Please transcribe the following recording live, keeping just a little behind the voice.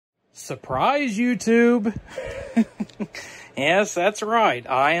Surprise, YouTube! Yes, that's right.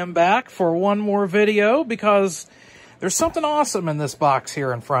 I am back for one more video because there's something awesome in this box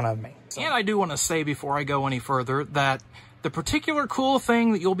here in front of me. And I do want to say before I go any further that the particular cool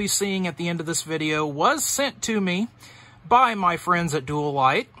thing that you'll be seeing at the end of this video was sent to me by my friends at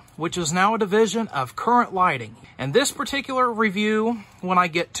Dual-Lite, which is now a division of Current Lighting. And this particular review, when I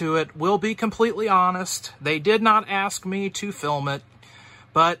get to it, will be completely honest. They did not ask me to film it,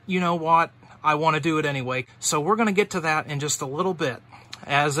 but you know what? I want to do it anyway. So we're going to get to that in just a little bit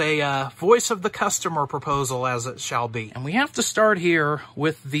as a voice of the customer proposal, as it shall be. And we have to start here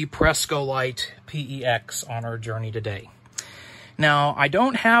with the Prescolite PEX on our journey today. Now, I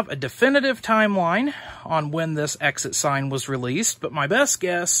don't have a definitive timeline on when this exit sign was released, but my best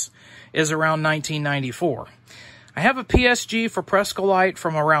guess is around 1994. I have a PSG for Prescolite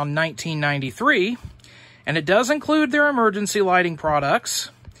from around 1993, and it does include their emergency lighting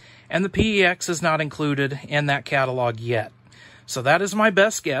products, and the PEX is not included in that catalog yet. So that is my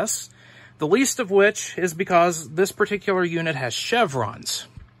best guess, the least of which is because this particular unit has chevrons.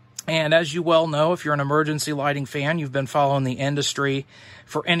 And as you well know, if you're an emergency lighting fan, you've been following the industry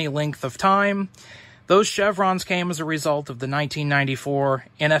for any length of time, those chevrons came as a result of the 1994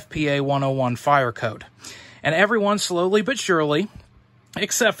 NFPA 101 fire code. And everyone slowly but surely,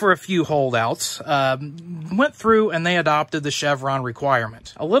 except for a few holdouts, went through and they adopted the chevron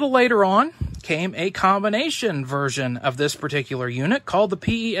requirement. A little later on came a combination version of this particular unit called the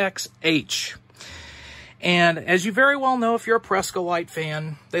EVCHL. And as you very well know, if you're a Prescolite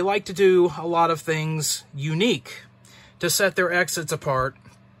fan, they like to do a lot of things unique to set their exits apart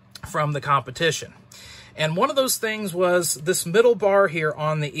from the competition. And one of those things was this middle bar here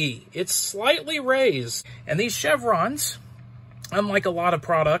on the E. It's slightly raised, and these chevrons, unlike a lot of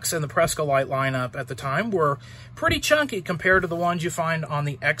products in the Prescolite lineup at the time, were pretty chunky compared to the ones you find on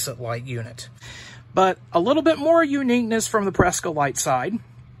the exit light unit. But a little bit more uniqueness from the Prescolite side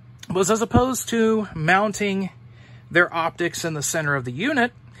was, as opposed to mounting their optics in the center of the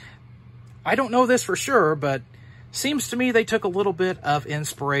unit, I don't know this for sure, but seems to me they took a little bit of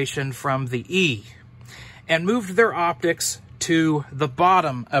inspiration from the E and moved their optics to the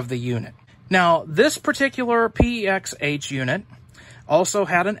bottom of the unit. Now, this particular PEXH unit also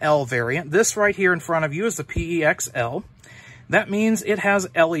had an L variant. This right here in front of you is the PEXL. That means it has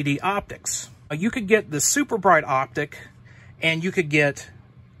LED optics. You could get the super bright optic, and you could get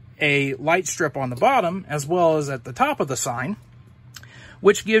a light strip on the bottom as well as at the top of the sign,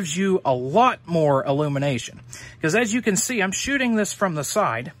 which gives you a lot more illumination. Because as you can see, I'm shooting this from the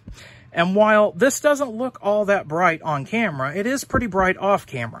side, and while this doesn't look all that bright on camera, it is pretty bright off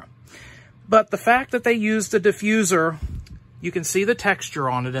camera. But the fact that they used a diffuser, you can see the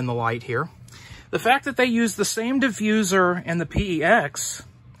texture on it in the light here. The fact that they used the same diffuser in the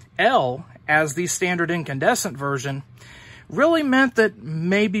PEXL as the standard incandescent version really meant that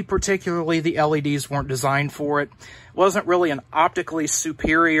maybe particularly the LEDs weren't designed for it. Wasn't really an optically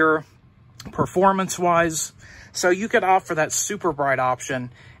superior performance-wise. So you could opt for that super bright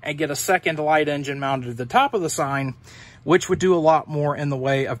option and get a second light engine mounted at the top of the sign, which would do a lot more in the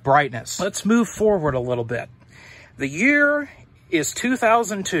way of brightness. Let's move forward a little bit. The year is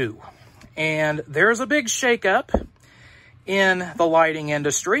 2002, and there's a big shakeup in the lighting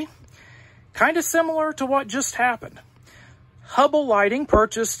industry, kind of similar to what just happened. Hubble Lighting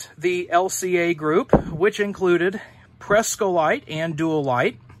purchased the LCA group, which included Prescolite and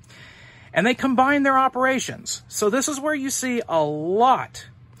Dual-Lite, and they combined their operations. So this is where you see a lot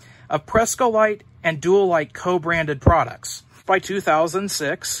of Prescolite and Dual-Lite co-branded products. By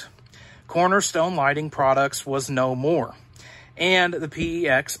 2006, Cornerstone Lighting Products was no more, and the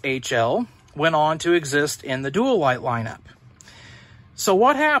PEXHL went on to exist in the Dual-Lite lineup. So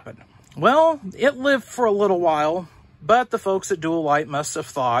what happened? Well, it lived for a little while, but the folks at Dual-Lite must have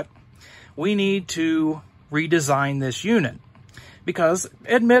thought, we need to redesign this unit. Because,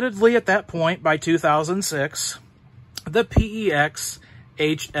 admittedly, at that point, by 2006, the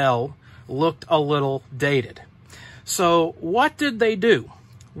PEXHL looked a little dated. So, what did they do?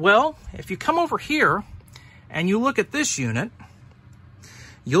 Well, if you come over here and you look at this unit,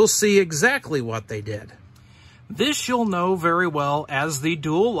 you'll see exactly what they did. This you'll know very well as the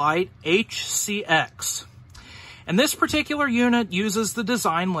Dual-Lite HCX. And this particular unit uses the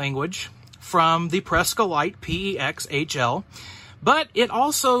design language from the Prescolite PEXHL, but it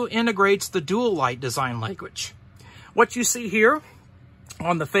also integrates the Dual-Lite design language. What you see here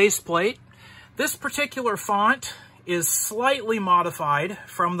on the faceplate, this particular font is slightly modified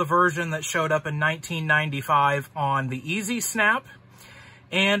from the version that showed up in 1995 on the Easy Snap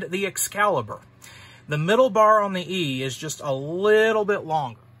and the Excalibur. The middle bar on the E is just a little bit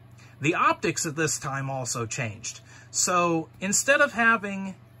longer. The optics at this time also changed. So instead of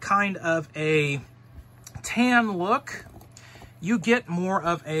having kind of a tan look, you get more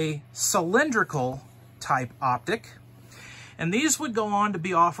of a cylindrical type optic. And these would go on to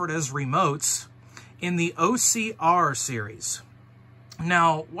be offered as remotes in the OCR series.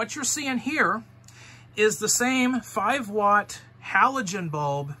 Now, what you're seeing here is the same 5-watt halogen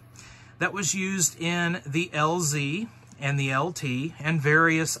bulb that was used in the LZ and the LT and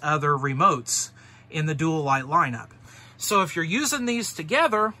various other remotes in the Dual-Lite lineup. So if you're using these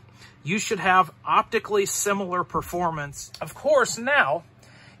together, you should have optically similar performance. Of course, now,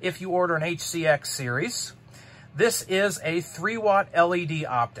 if you order an HCX series, this is a 3-watt LED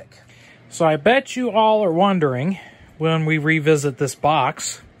optic. So I bet you all are wondering, when we revisit this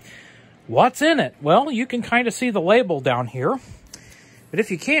box, what's in it? Well, you can kind of see the label down here. But if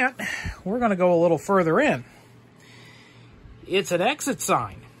you can't, we're going to go a little further in. It's an exit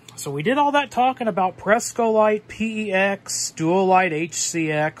sign. So we did all that talking about Prescolite, PEX, Dual-Lite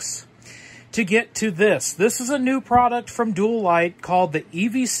HCX to get to this. This is a new product from Dual-Lite called the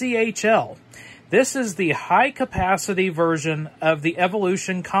EVCHL. This is the high-capacity version of the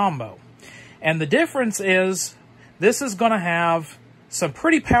Evolution Combo. And the difference is this is going to have some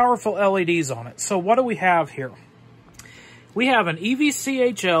pretty powerful LEDs on it. So what do we have here? We have an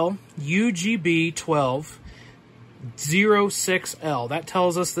EVCHL UGB 1206L. That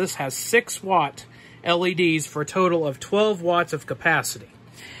tells us this has 6-watt LEDs for a total of 12 watts of capacity.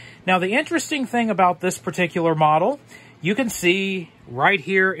 Now, the interesting thing about this particular model, you can see right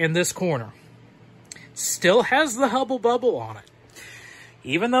here in this corner, still has the Hubble Bubble on it.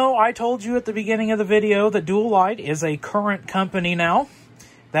 Even though I told you at the beginning of the video that Dual-Lite is a current company now,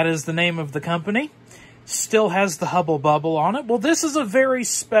 that is the name of the company, still has the Hubble Bubble on it. Well, this is a very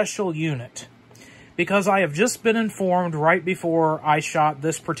special unit because I have just been informed right before I shot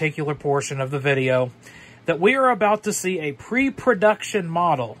this particular portion of the video that we are about to see a pre-production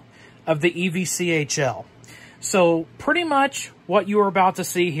model of the EVCHL. So pretty much what you are about to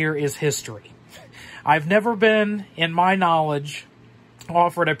see here is history. I've never been, in my knowledge,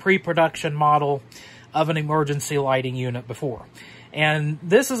 offered a pre-production model of an emergency lighting unit before. And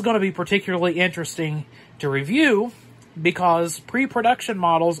this is going to be particularly interesting to review because pre-production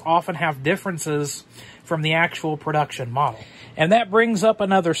models often have differences from the actual production model. And that brings up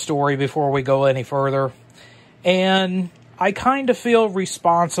another story before we go any further. And I kind of feel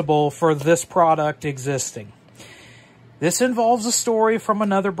responsible for this product existing. This involves a story from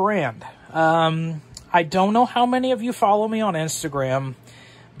another brand. I don't know how many of you follow me on Instagram,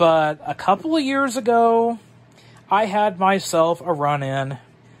 but a couple of years ago, I had myself a run-in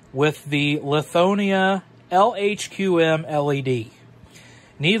with the Lithonia LHQM LED.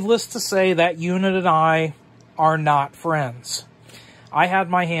 Needless to say, that unit and I are not friends. I had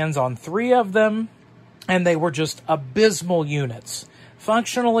my hands on 3 of them, and they were just abysmal units.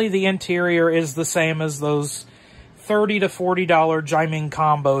 Functionally, the interior is the same as those $30 to $40 Jiming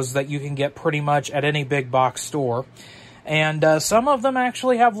combos that you can get pretty much at any big box store. And some of them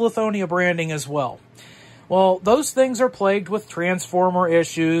actually have Lithonia branding as well. Well, those things are plagued with transformer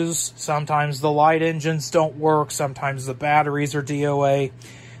issues. Sometimes the light engines don't work. Sometimes the batteries are DOA.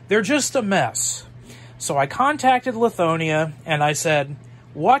 They're just a mess. So I contacted Lithonia and I said,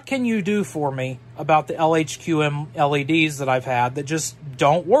 what can you do for me about the LHQM LEDs that I've had that just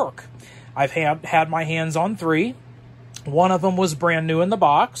don't work? I've had my hands on 3. One of them was brand new in the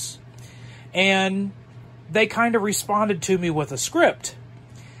box. And they kind of responded to me with a script,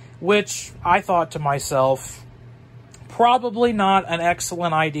 which I thought to myself, probably not an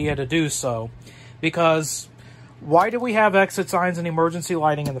excellent idea to do so, because why do we have exit signs and emergency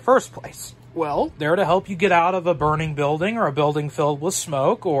lighting in the first place? Well, they're to help you get out of a burning building or a building filled with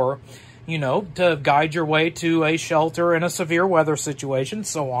smoke, or, you know, to guide your way to a shelter in a severe weather situation,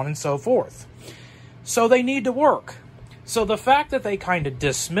 so on and so forth. So they need to work. So the fact that they kind of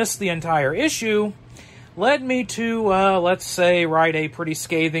dismissed the entire issue led me to, let's say, write a pretty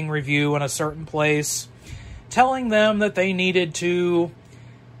scathing review in a certain place, telling them that they needed to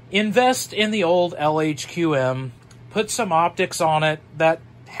invest in the old LHQM, put some optics on it that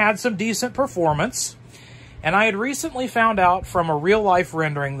had some decent performance. And I had recently found out from a real-life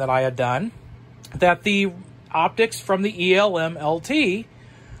rendering that I had done that the optics from the ELM LT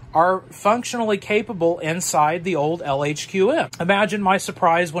are functionally capable inside the old LHQM. Imagine my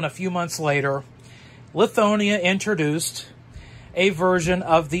surprise when a few months later, Lithonia introduced a version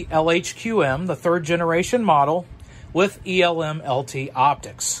of the LHQM, the 3rd generation model, with ELM LT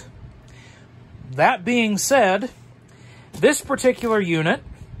optics. That being said, this particular unit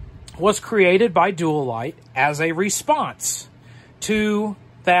was created by Dual-Lite as a response to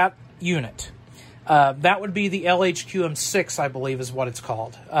that unit. That would be the LHQM 6, I believe is what it's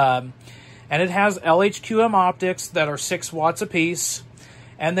called. And it has LHQM optics that are 6 watts apiece,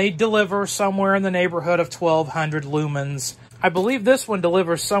 and they deliver somewhere in the neighborhood of 1,200 lumens. I believe this one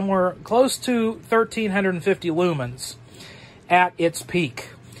delivers somewhere close to 1,350 lumens at its peak.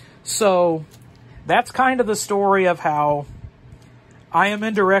 So that's kind of the story of how I am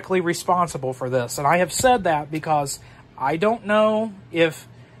indirectly responsible for this. And I have said that because I don't know if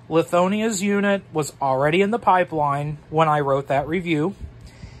Lithonia's unit was already in the pipeline when I wrote that review.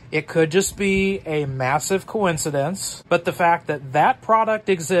 It could just be a massive coincidence. But the fact that that product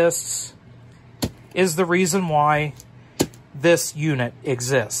exists is the reason why this unit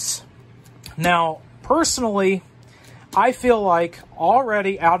exists. Now, personally, I feel like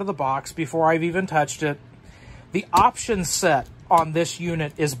already out of the box, before I've even touched it, the option set on this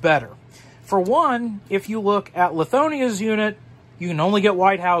unit is better. For one, if you look at Lithonia's unit, you can only get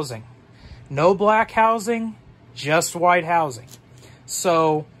white housing. No black housing, just white housing.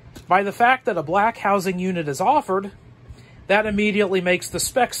 So, by the fact that a black housing unit is offered, that immediately makes the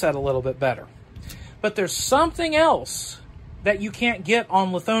spec set a little bit better. But there's something else that you can't get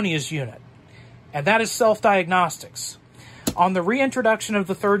on Lithonia's unit, and that is self-diagnostics. On the reintroduction of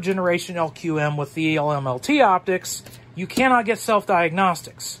the 3rd generation LQM with the LMLT optics, you cannot get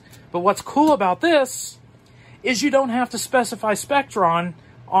self-diagnostics. But what's cool about this is you don't have to specify Spectron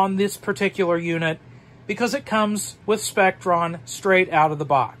on this particular unit because it comes with Spectron straight out of the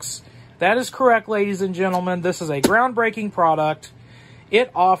box. That is correct, ladies and gentlemen. This is a groundbreaking product.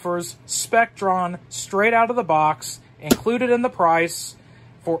 It offers Spectron straight out of the box, included in the price,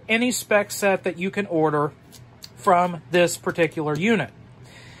 for any spec set that you can order from this particular unit.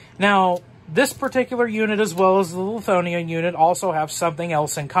 Now, this particular unit, as well as the Lithonia unit, also have something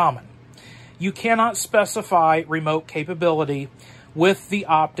else in common. You cannot specify remote capability with the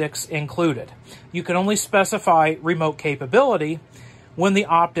optics included. You can only specify remote capability when the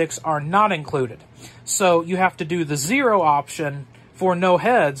optics are not included. So you have to do the 0 option for no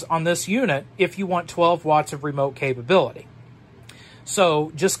heads on this unit if you want 12 watts of remote capability.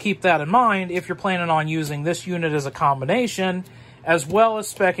 So just keep that in mind if you're planning on using this unit as a combination, as well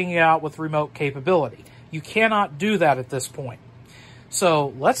as speccing it out with remote capability. You cannot do that at this point.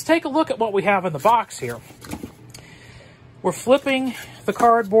 So let's take a look at what we have in the box here. We're flipping the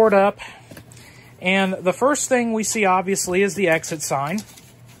cardboard up, and the first thing we see obviously is the exit sign.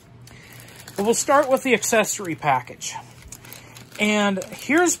 But we'll start with the accessory package. And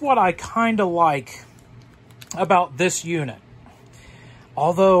here's what I kind of like about this unit.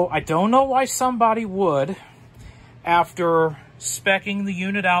 Although I don't know why somebody would, after speccing the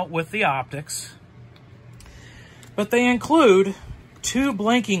unit out with the optics, but they include 2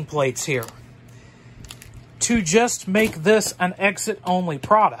 blinking plates here to just make this an exit-only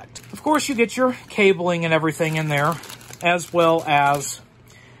product. Of course, you get your cabling and everything in there, as well as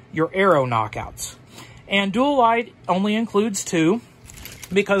your arrow knockouts. And Dual-Lite only includes 2,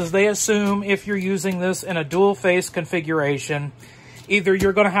 because they assume if you're using this in a dual-face configuration, either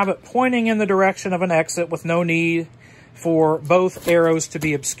you're going to have it pointing in the direction of an exit with no need for both arrows to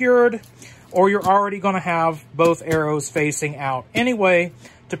be obscured, or you're already going to have both arrows facing out anyway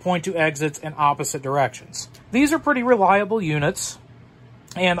to point to exits in opposite directions. These are pretty reliable units,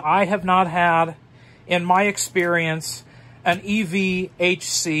 and I have not had, in my experience, an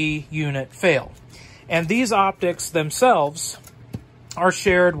EVHC unit fail. And these optics themselves are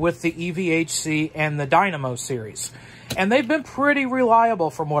shared with the EVHC and the Dynamo series. And they've been pretty reliable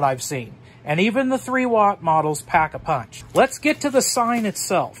from what I've seen. And even the 3-watt models pack a punch. Let's get to the sign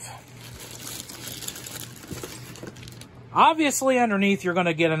itself. Obviously, underneath, you're going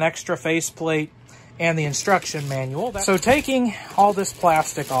to get an extra faceplate and the instruction manual. So taking all this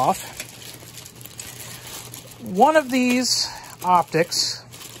plastic off, one of these optics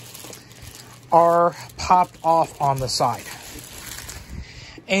are popped off on the side.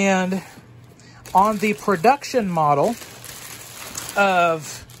 And on the production model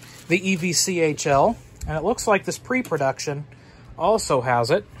of the EVCHL, and it looks like this pre-production also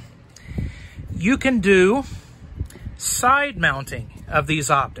has it, you can do side mounting of these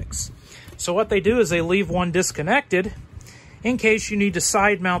optics. So what they do is they leave one disconnected in case you need to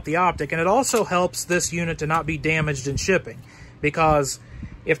side mount the optic, and it also helps this unit to not be damaged in shipping, because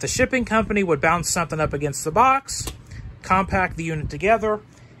if the shipping company would bounce something up against the box, compact the unit together,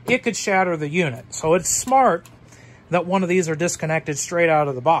 it could shatter the unit. So it's smart that one of these are disconnected straight out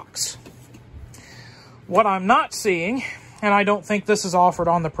of the box. What I'm not seeing, and I don't think this is offered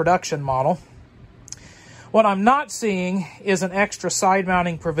on the production model, what I'm not seeing is an extra side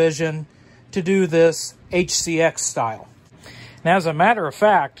mounting provision to do this HCX style. And as a matter of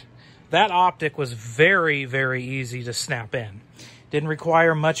fact, that optic was very, very easy to snap in. Didn't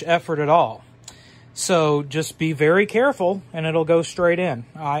require much effort at all. So just be very careful and it'll go straight in.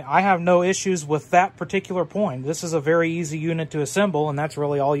 I have no issues with that particular point. This is a very easy unit to assemble, and that's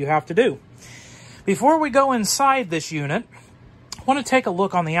really all you have to do. Before we go inside this unit, I want to take a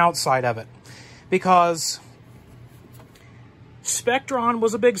look on the outside of it, because Spectron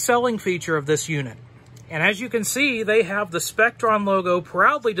was a big selling feature of this unit. And as you can see, they have the Spectron logo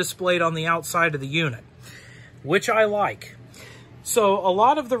proudly displayed on the outside of the unit, which I like. So a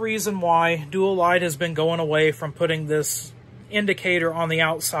lot of the reason why Dual-Lite has been going away from putting this indicator on the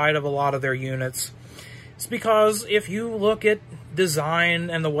outside of a lot of their units is because if you look at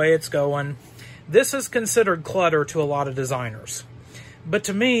design and the way it's going, this is considered clutter to a lot of designers. But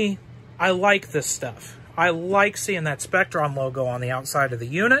to me, I like this stuff. I like seeing that Spectron logo on the outside of the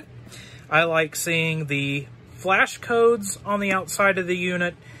unit. I like seeing the flash codes on the outside of the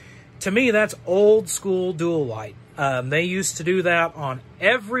unit. To me, that's old school Dual-Lite. They used to do that on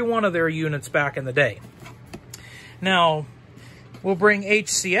every one of their units back in the day. Now, we'll bring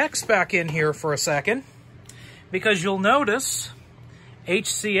HCX back in here for a second, because you'll notice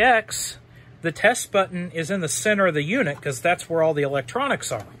HCX, the test button is in the center of the unit because that's where all the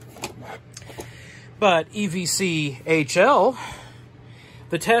electronics are. But EVCHL,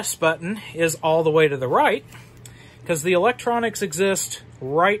 the test button is all the way to the right because the electronics exist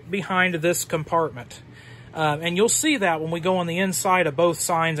right behind this compartment. And you'll see that when we go on the inside of both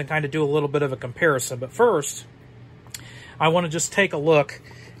signs and kind of do a little bit of a comparison. But first, I want to just take a look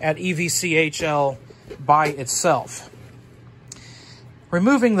at EVCHL by itself.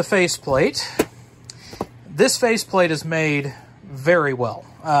 Removing the faceplate, this faceplate is made very well.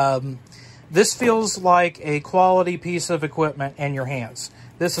 This feels like a quality piece of equipment in your hands.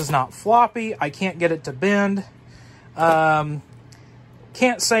 This is not floppy. I can't get it to bend. Can't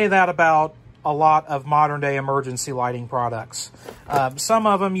say that about a lot of modern-day emergency lighting products. Some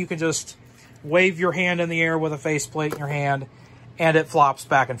of them you can just wave your hand in the air with a faceplate in your hand and it flops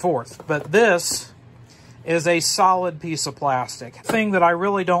back and forth. But this is a solid piece of plastic. The thing that I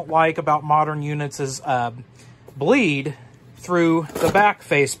really don't like about modern units is bleed through the back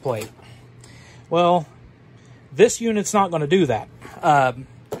faceplate. Well, this unit's not going to do that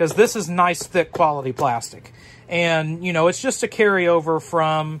because this is nice, thick, quality plastic. And, you know, it's just a carryover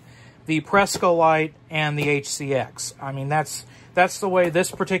from the Prescolite and the HCX. I mean, that's the way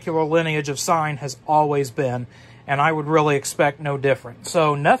this particular lineage of sign has always been, and I would really expect no different.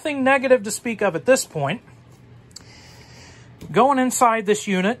 So nothing negative to speak of at this point. Going inside this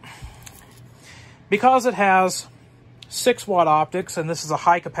unit, because it has 6-watt optics, and this is a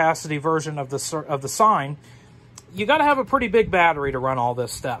high-capacity version of the sign, you got to have a pretty big battery to run all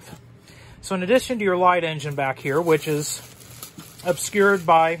this stuff. So in addition to your light engine back here, which is obscured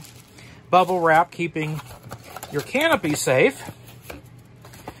by bubble wrap keeping your canopy safe.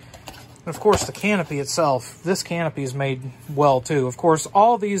 And of course the canopy itself, this canopy is made well too. Of course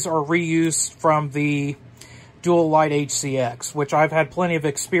all these are reused from the Dual-Lite HCX, which I've had plenty of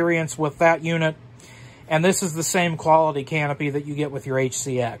experience with that unit, and this is the same quality canopy that you get with your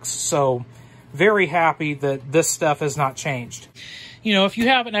HCX. So very happy that this stuff has not changed. You know, if you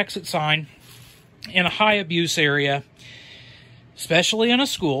have an exit sign in a high abuse area, especially in a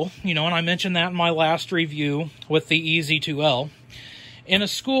school, you know, and I mentioned that in my last review with the EZ2L. In a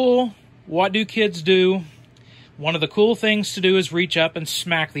school, what do kids do? One of the cool things to do is reach up and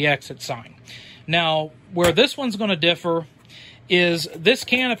smack the exit sign. Now, where this one's going to differ is this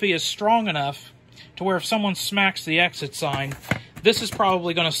canopy is strong enough to where if someone smacks the exit sign, this is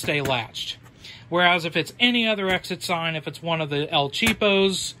probably going to stay latched. Whereas if it's any other exit sign, if it's one of the El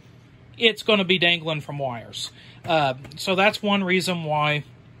Cheapos, it's going to be dangling from wires. So that's one reason why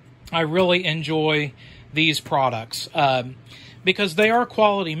I really enjoy these products, because they are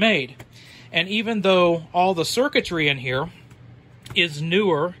quality made. And even though all the circuitry in here is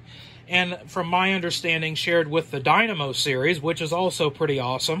newer, and from my understanding shared with the Dynamo series, which is also pretty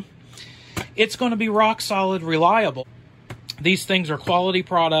awesome, it's going to be rock solid reliable. These things are quality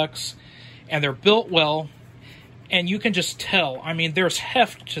products, and they're built well, and you can just tell. I mean, there's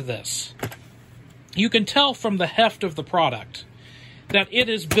heft to this. You can tell from the heft of the product that it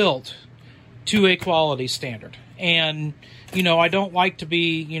is built to a quality standard. And, you know, I don't like to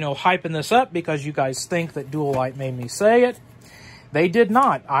be, you know, hyping this up because you guys think that Dual-Lite made me say it. They did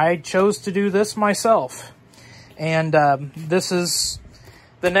not. I chose to do this myself. And this is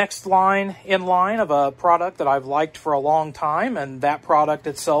the next line in line of a product that I've liked for a long time, and that product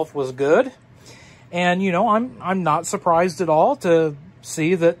itself was good. And, you know, I'm not surprised at all to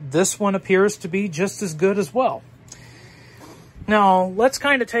see that this one appears to be just as good as well. Now, let's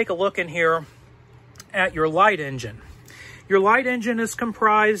kind of take a look in here at your light engine. Your light engine is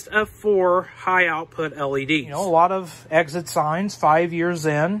comprised of 4 high output LEDs. You know, a lot of exit signs, 5 years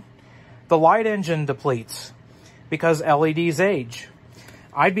in, the light engine depletes because LEDs age.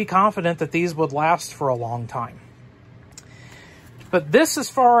 I'd be confident that these would last for a long time. But this, as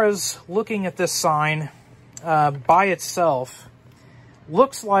far as looking at this sign by itself,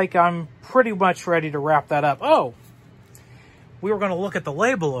 looks like I'm pretty much ready to wrap that up. Oh, we were going to look at the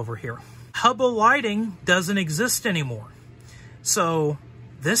label over here. Hubble lighting doesn't exist anymore. So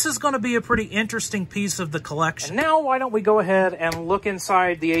this is going to be a pretty interesting piece of the collection. And now why don't we go ahead and look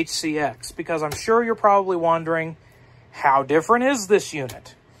inside the HCX, because I'm sure you're probably wondering, how different is this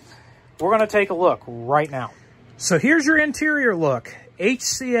unit? We're going to take a look right now. So here's your interior look,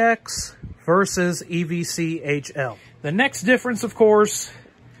 HCX versus EVCHL. The next difference, of course,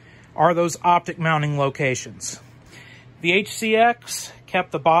 are those optic mounting locations. The HCX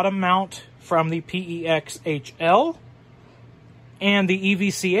kept the bottom mount from the PEXHL, and the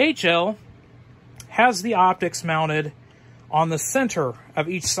EVCHL has the optics mounted on the center of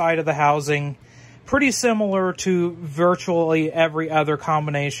each side of the housing, pretty similar to virtually every other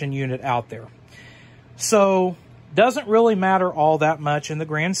combination unit out there. So, doesn't really matter all that much in the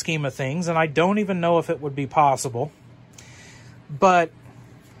grand scheme of things, and I don't even know if it would be possible. But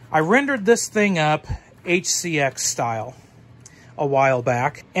I rendered this thing up HCX style a while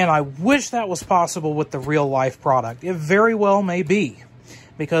back, and I wish that was possible with the real life product. It very well may be,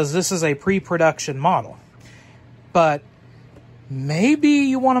 because this is a pre-production model. But maybe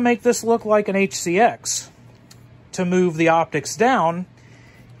you want to make this look like an HCX to move the optics down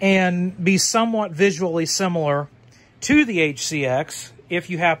and be somewhat visually similar to the HCX if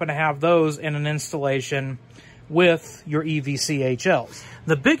you happen to have those in an installation with your EVCHLs.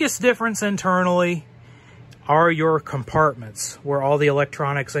 The biggest difference internally are your compartments where all the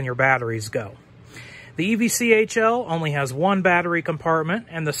electronics and your batteries go. The EVCHL only has one battery compartment,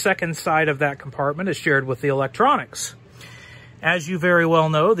 and the second side of that compartment is shared with the electronics. As you very well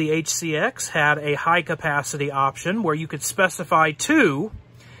know, the HCX had a high capacity option where you could specify 2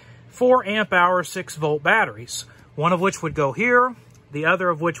 4 amp hour 6 volt batteries, one of which would go here, the other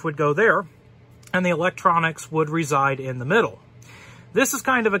of which would go there, and the electronics would reside in the middle. This is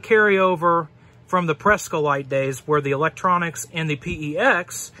kind of a carryover from the Prescolite days where the electronics in the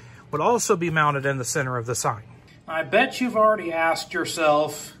PEX would also be mounted in the center of the sign. I bet you've already asked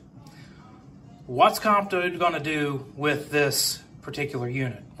yourself, what's Compton going to do with this particular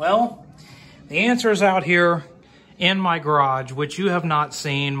unit? Well, the answer is out here in my garage, which you have not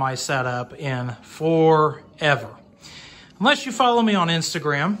seen my setup in forever. Unless you follow me on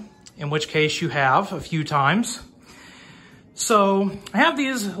Instagram, in which case you have a few times. So I have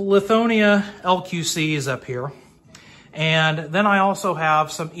these Lithonia LQCs up here, and then I also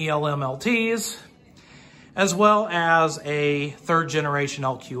have some ELM LTs, as well as a 3rd generation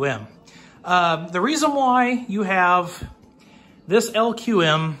LQM. The reason why you have this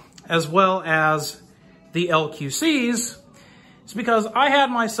LQM as well as the LQCs is because I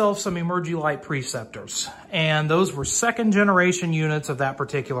had myself some EVCHL preceptors, and those were 2nd generation units of that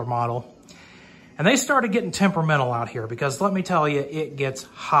particular model. And they started getting temperamental out here because, let me tell you, it gets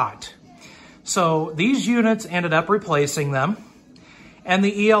hot. So these units ended up replacing them, and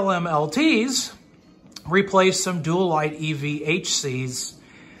the ELM LTs replaced some Dual-Lite EVHCs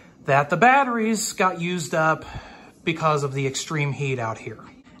that the batteries got used up because of the extreme heat out here.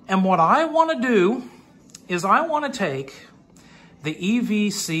 And what I want to do is I want to take the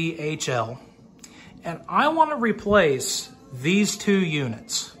EVCHL and I want to replace these 2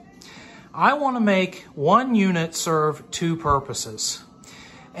 units. I want to make one unit serve 2 purposes.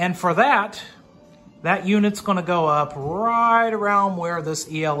 And for that, that unit's going to go up right around where this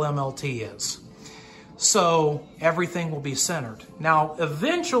ELM LT is. So everything will be centered. Now,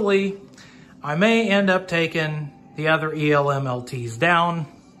 eventually, I may end up taking the other ELM LTs down,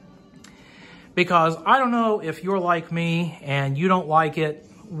 because I don't know if you're like me and you don't like it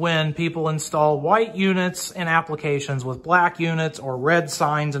when people install white units in applications with black units, or red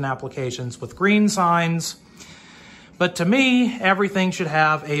signs in applications with green signs. But to me, everything should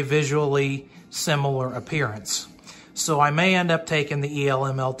have a visually similar appearance. So I may end up taking the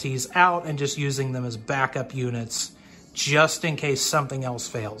ELM LTs out and just using them as backup units, just in case something else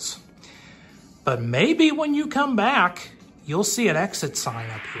fails. But maybe when you come back, you'll see an exit sign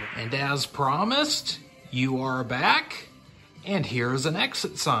up here. And as promised, you are back. And here's an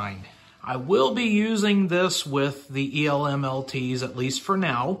exit sign. I will be using this with the ELM LTs, at least for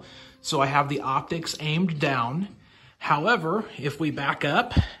now, so I have the optics aimed down. However, if we back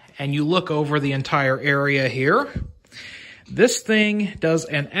up and you look over the entire area here, This thing does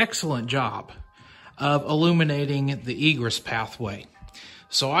an excellent job of illuminating the egress pathway.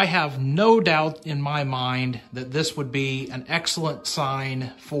 So I have no doubt in my mind that this would be an excellent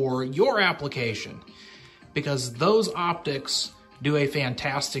sign for your application, because those optics do a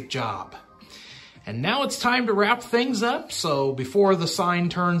fantastic job. And now it's time to wrap things up. So before the sign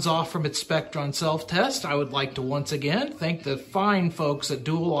turns off from its Spectron self-test, I would like to once again thank the fine folks at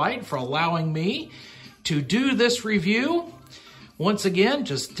Dual-Lite for allowing me to do this review. Once again,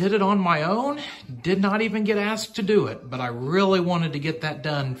 just did it on my own. Did not even get asked to do it, but I really wanted to get that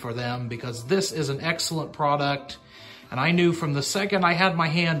done for them because this is an excellent product. And I knew from the second I had my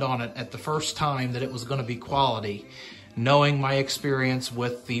hand on it at the first time that it was going to be quality, knowing my experience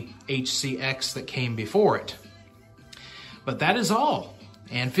with the HCX that came before it. But that is all.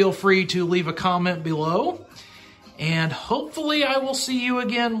 And feel free to leave a comment below. And hopefully I will see you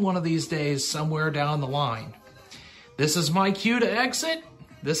again one of these days somewhere down the line. This is my cue to exit.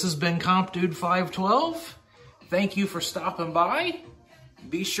 This has been CompDude 512. Thank you for stopping by.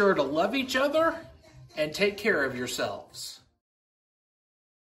 Be sure to love each other and take care of yourselves.